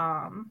very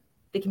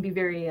they can be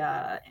very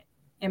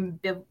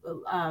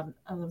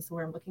what's the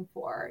word I'm looking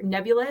for,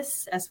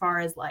 nebulous, as far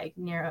as like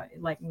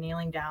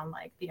nailing down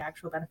like the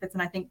actual benefits.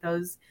 And I think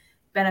those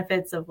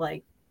benefits of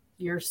like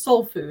your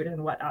soul food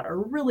and whatnot are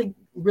really,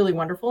 really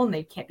wonderful, and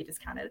they can't be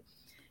discounted.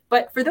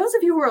 But for those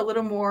of you who are a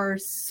little more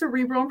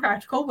cerebral and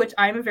practical, which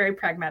I'm a very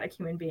pragmatic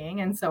human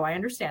being, and so I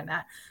understand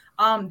that,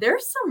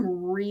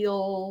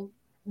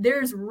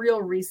 there's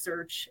real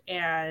research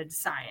and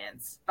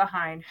science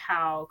behind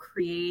how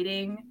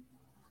creating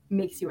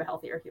makes you a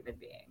healthier human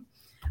being.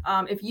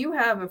 If you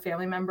have a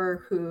family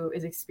member who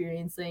is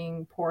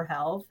experiencing poor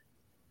health,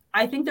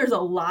 I think there's a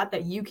lot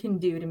that you can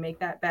do to make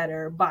that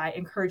better by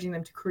encouraging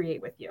them to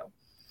create with you.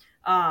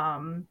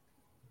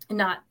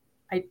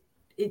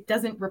 It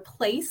doesn't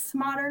replace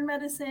modern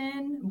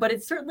medicine, but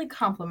it certainly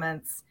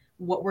complements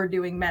what we're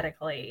doing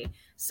medically,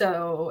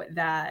 so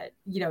that,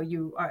 you know,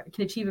 you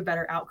can achieve a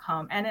better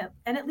outcome and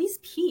at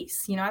least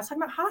peace. You know, I was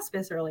talking about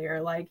hospice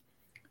earlier. Like,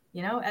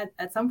 you know,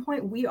 at some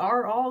point we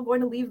are all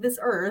going to leave this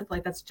earth.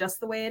 Like, that's just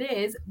the way it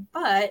is.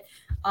 But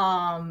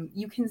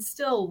you can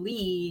still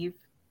leave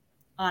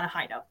on a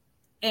high note.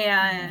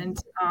 And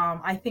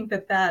I think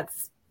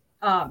that's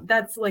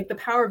like the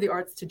power of the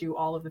arts to do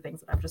all of the things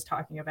that I'm just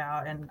talking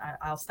about. And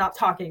I'll stop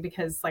talking,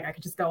 because like I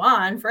could just go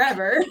on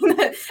forever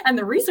and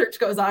the research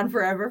goes on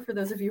forever for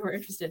those of you who are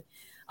interested.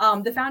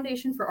 The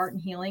Foundation for Art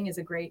and Healing is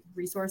a great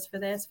resource for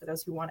this, for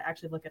those who want to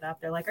actually look it up.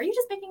 They're like, are you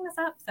just making this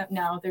up? So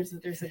no, there's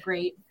a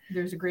great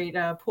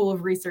pool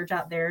of research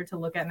out there to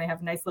look at, and they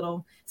have nice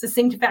little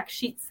succinct fact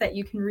sheets that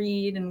you can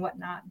read and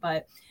whatnot.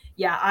 But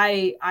yeah,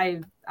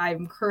 I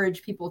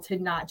encourage people to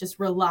not just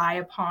rely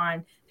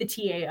upon the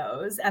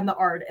TAOs and the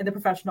art and the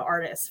professional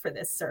artists for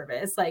this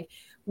service. Like,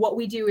 what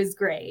we do is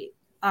great.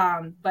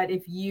 But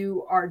if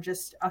you are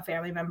just a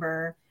family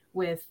member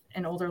with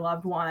an older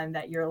loved one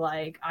that you're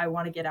like, I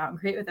want to get out and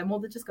create with them, well,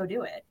 then just go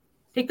do it.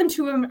 Take them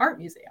to an art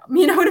museum.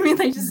 You know what I mean?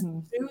 Like, just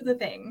do the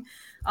thing.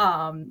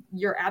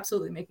 You're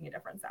absolutely making a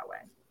difference that way.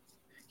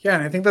 Yeah,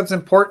 and I think that's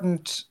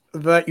important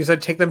that you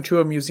said take them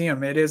to a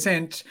museum. It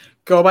isn't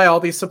go buy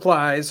all these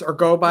supplies or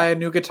go buy a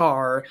new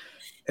guitar.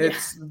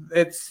 It's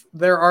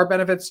there are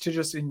benefits to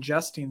just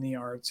ingesting the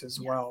arts as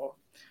well.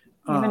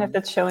 Even if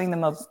it's showing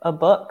them a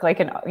book, like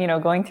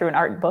going through an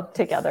art book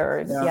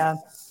together. Yeah.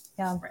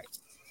 Right.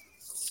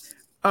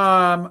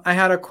 I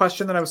had a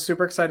question that I was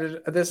super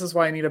excited. This is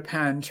why I need a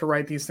pen to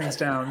write these things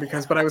down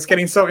but I was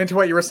getting so into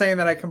what you were saying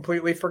that I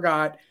completely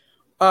forgot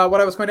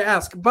what I was going to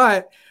ask.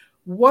 But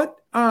what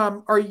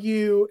are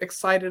you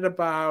excited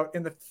about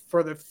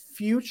for the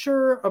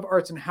future of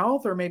arts and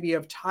health, or maybe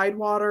of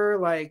Tidewater?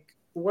 Like,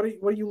 what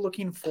are you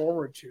looking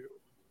forward to?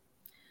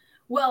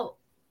 Well,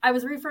 I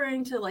was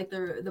referring to like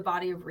the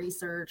body of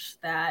research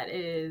that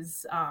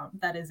is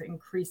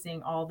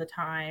increasing all the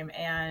time,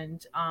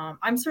 and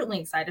I'm certainly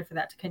excited for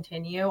that to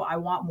continue. I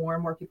want more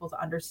and more people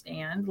to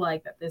understand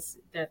like that this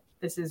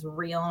is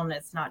real and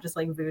it's not just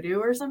like voodoo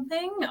or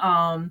something.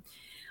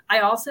 I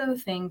also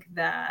think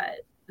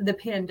that the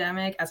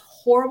pandemic, as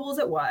horrible as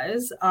it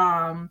was,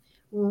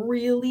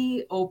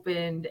 really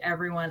opened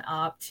everyone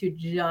up to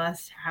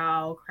just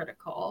how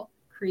critical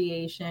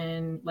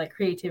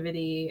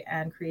creativity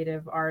and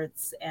creative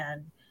arts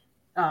and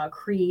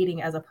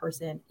creating as a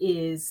person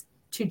is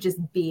to just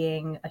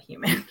being a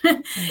human.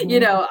 I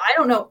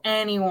don't know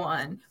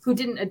anyone who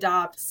didn't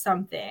adopt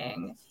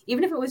something,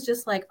 even if it was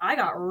just like, I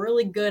got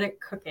really good at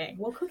cooking.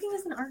 Well, cooking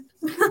is an art.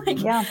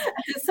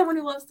 As someone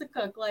who loves to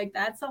cook, like,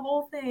 that's the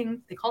whole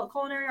thing. They call it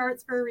culinary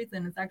arts for a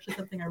reason. It's actually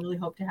something I really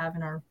hope to have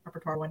in our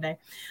repertoire one day.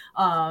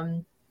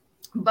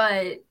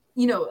 But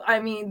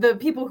the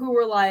people who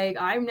were like,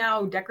 I'm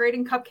now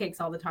decorating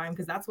cupcakes all the time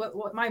because that's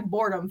what my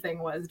boredom thing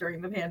was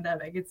during the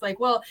pandemic. It's like,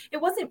 well, it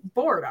wasn't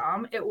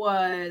boredom. It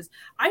was,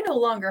 I no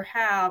longer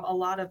have a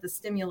lot of the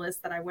stimulus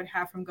that I would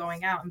have from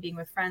going out and being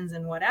with friends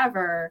and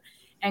whatever.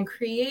 And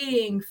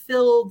creating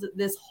filled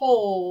this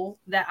hole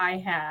that I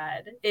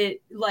had.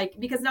 It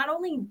because not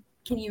only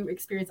can you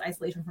experience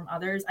isolation from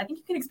others, I think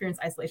you can experience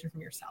isolation from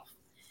yourself.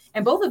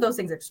 And both of those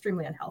things are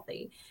extremely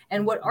unhealthy.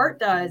 And what art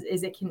does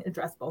is it can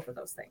address both of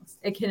those things.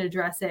 It can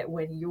address it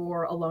when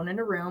you're alone in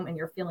a room and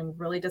you're feeling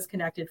really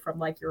disconnected from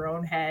like your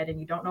own head and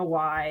you don't know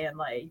why. And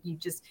like, you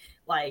just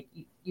like,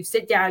 you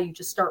sit down, you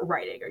just start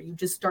writing, or you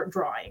just start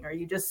drawing, or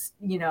you just,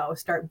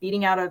 start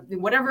beating out of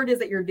whatever it is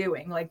that you're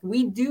doing. Like,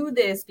 we do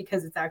this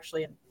because it's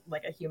actually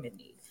like a human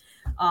need.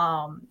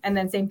 And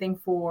then same thing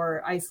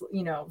for,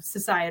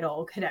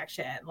 societal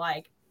connection.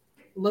 Like,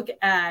 look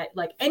at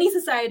like any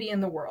society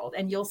in the world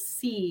and you'll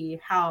see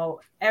how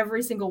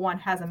every single one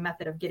has a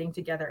method of getting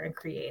together and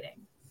creating,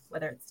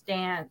 whether it's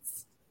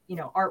dance,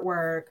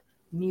 artwork,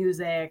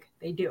 music.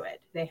 They do it.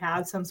 They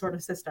have some sort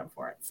of system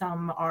for it.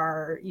 Some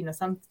are,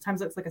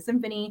 sometimes it looks like a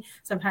symphony.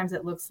 Sometimes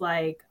it looks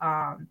like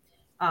I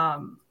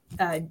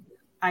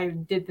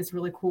did this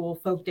really cool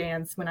folk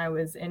dance when I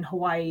was in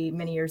Hawaii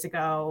many years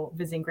ago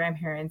visiting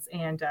grandparents,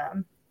 and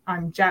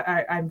I'm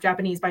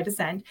Japanese by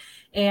descent,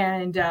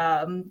 and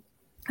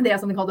they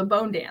have something called a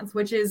bone dance,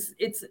 which is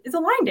it's a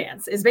line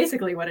dance is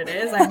basically what it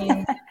is. I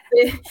mean,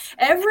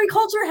 every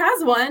culture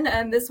has one,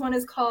 and this one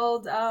is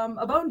called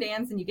a bone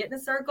dance, and you get in a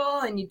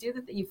circle and you do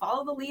you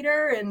follow the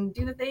leader and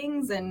do the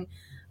things, and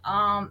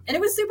it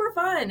was super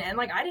fun. And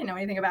like, I didn't know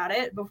anything about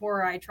it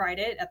before I tried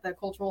it at the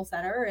cultural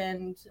center,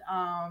 and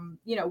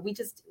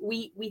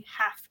we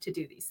have to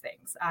do these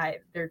things.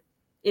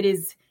 It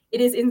is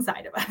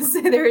inside of us.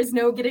 There is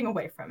no getting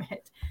away from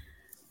it.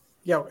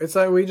 Yeah, it's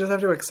like we just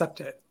have to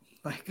accept it.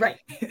 Like, right.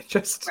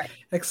 Just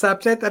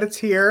accept it, that it's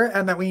here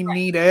and that we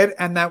need it,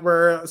 and that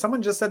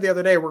someone just said the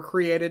other day, we're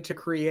created to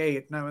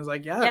create. And I was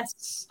like,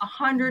 yes.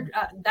 100.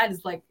 That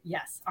is like,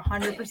 yes,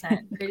 100%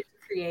 created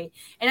to create.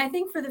 And I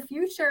think for the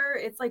future,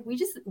 it's like, we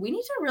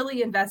need to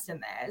really invest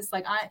in this.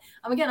 Like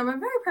I'm a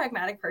very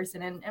pragmatic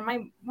person, and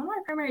one of my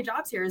primary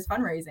jobs here is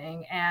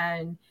fundraising.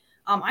 And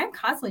I'm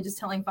constantly just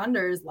telling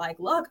funders, like,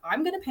 look,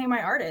 I'm going to pay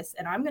my artists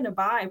and I'm going to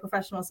buy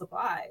professional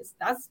supplies.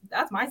 That's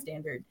my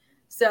standard.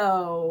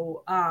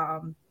 So,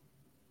 I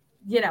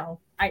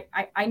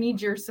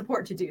need your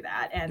support to do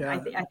that. And I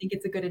think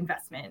it's a good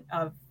investment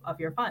of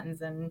your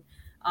funds. And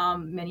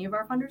many of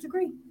our funders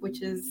agree,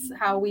 which is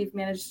how we've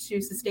managed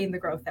to sustain the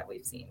growth that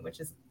we've seen, which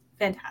is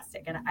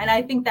fantastic. And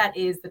I think that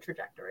is the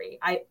trajectory.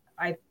 I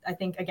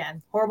think,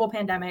 again, horrible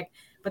pandemic,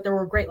 but there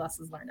were great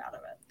lessons learned out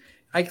of it.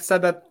 I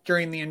said that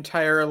during the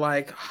entire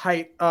like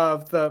height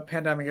of the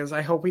pandemic is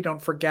I hope we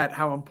don't forget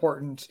how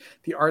important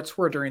the arts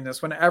were during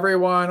this. When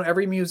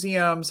every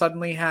museum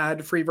suddenly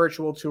had free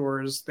virtual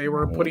tours, they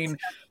were putting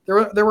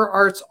there were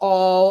arts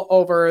all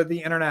over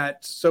the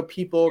internet so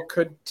people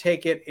could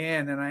take it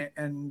in,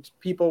 and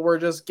people were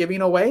just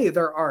giving away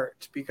their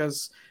art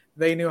because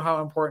they knew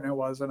how important it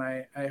was, and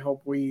I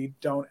hope we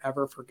don't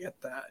ever forget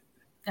that.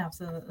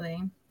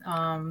 Absolutely.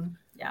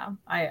 Yeah,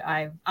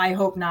 I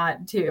hope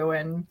not too.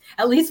 And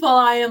at least while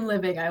I am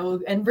living,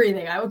 and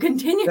breathing, I will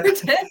continue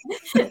to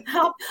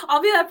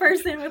I'll be that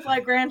person with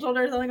like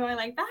grandchildren or something going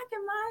like, back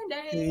in my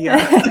day. Yeah.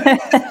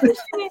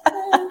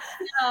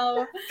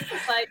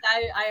 Like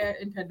I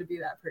intend to be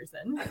that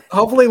person.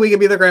 Hopefully we can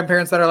be the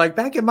grandparents that are like,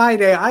 back in my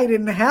day, I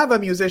didn't have a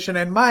musician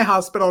in my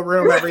hospital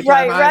room every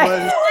time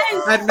I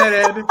was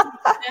admitted.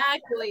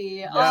 Exactly.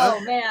 Yeah. Oh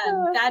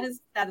man, that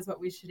is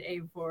what we should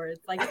aim for.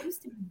 It's like it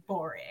used to be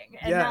boring,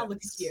 and now look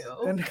at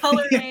you,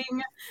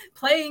 coloring,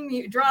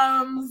 playing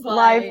drums,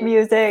 live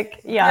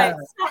music. Yeah, right,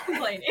 stop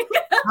complaining.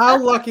 How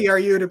lucky are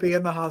you to be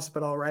in the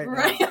hospital right now?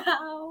 Right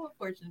now,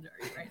 fortunate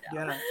right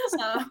now.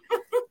 Yeah.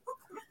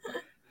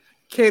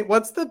 Kate,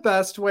 what's the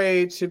best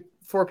way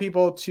for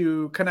people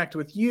to connect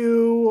with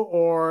you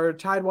or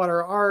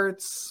Tidewater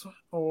Arts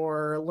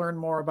or learn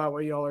more about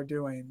what y'all are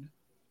doing?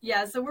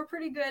 Yeah, so we're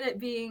pretty good at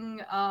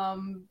being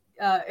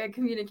at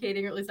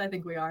communicating, or at least I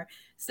think we are.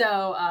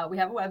 So we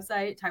have a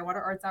website,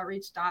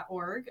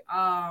 tidewaterartsoutreach.org.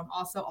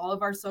 Also, all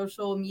of our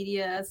social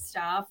media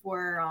stuff,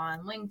 we're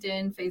on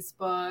LinkedIn,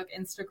 Facebook,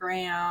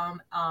 Instagram.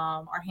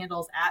 Our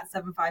handle's at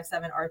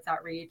 757 Arts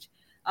Outreach.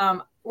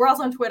 We're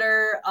also on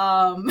Twitter.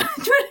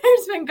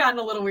 Twitter's been gotten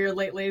a little weird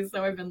lately,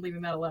 so I've been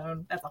leaving that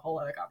alone. That's a whole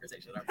other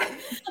conversation.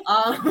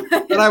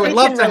 But I would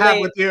love to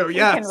have with you.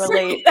 Yes. Can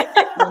relate.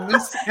 When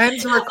this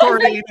ends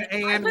recording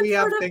and we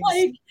have things.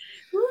 Like,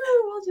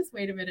 we'll just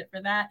wait a minute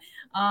for that.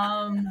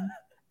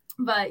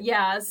 But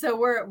yeah, so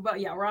we're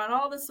on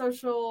all the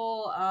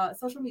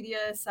social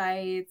media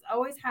sites.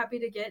 Always happy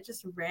to get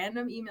just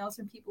random emails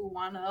from people who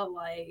want to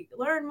like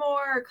learn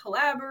more,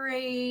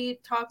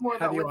 collaborate, talk more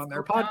about what's on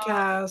their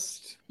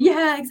podcast.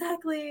 Yeah,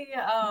 exactly.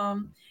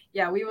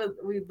 Yeah, we'd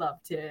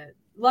love to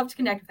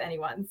connect with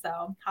anyone.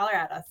 So holler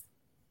at us.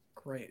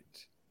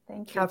 Great.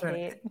 Thank you, Catherine.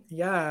 Kate.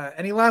 Yeah.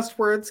 Any last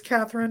words,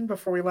 Catherine,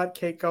 before we let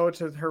Kate go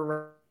to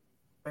her?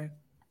 It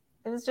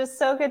was just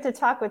so good to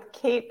talk with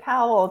Kate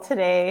Powell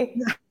today.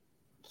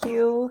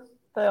 Cue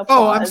the applause.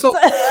 Oh, I'm so.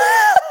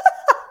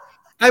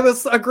 I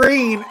was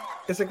agreeing.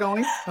 Is it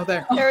going? Oh,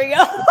 there. There we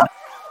go.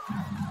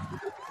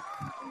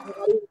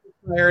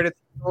 Tired. It's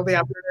all the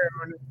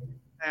afternoon,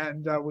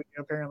 and we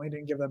apparently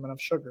didn't give them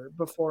enough sugar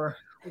before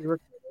we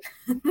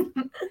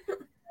recorded.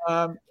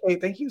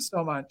 Kate, thank you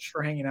so much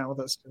for hanging out with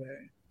us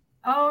today.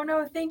 Oh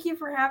no, thank you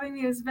for having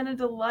me. It's been a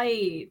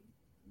delight.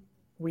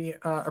 We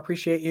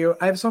appreciate you.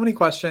 I have so many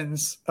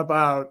questions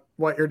about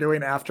what you're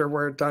doing after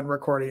we're done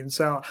recording.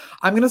 So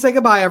I'm going to say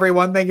goodbye,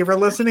 everyone. Thank you for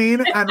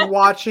listening and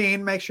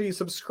watching. Make sure you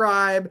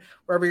subscribe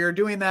wherever you're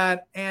doing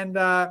that. And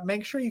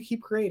make sure you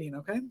keep creating,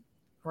 okay?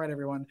 All right,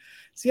 everyone.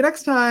 See you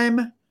next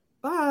time.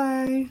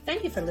 Bye.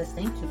 Thank you for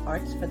listening to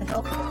Arts for the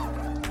Health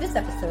of It. This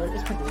episode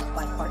is produced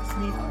by Hearts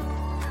Need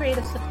Art,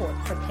 creative support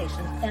for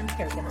patients and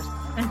caregivers,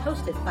 and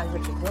hosted by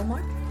Richard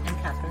Wilmore and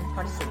Catherine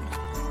Particini.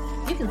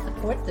 You can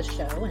support the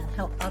show and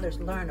help others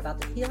learn about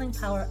the healing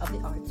power of the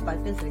arts by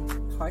visiting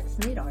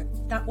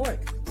heartsneedart.org.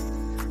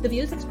 The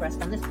views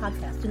expressed on this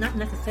podcast do not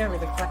necessarily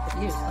reflect the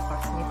views of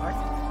Hearts Need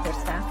Art, their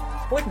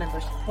staff, board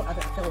members, or other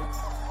affiliates.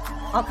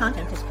 All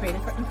content is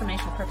created for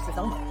informational purposes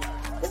only.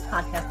 This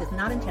podcast is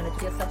not intended to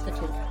be a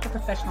substitute for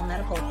professional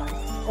medical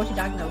advice or to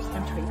diagnose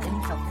and treat any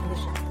health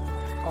condition.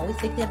 Always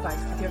seek the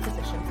advice of your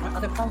physician or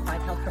other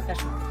qualified health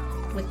professional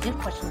with any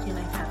questions you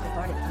may have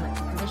regarding a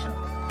medical condition.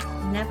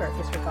 Never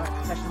disregard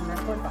professional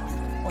medical advice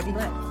or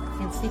delay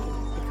in seeking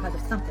because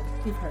of something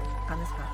you've heard on this podcast.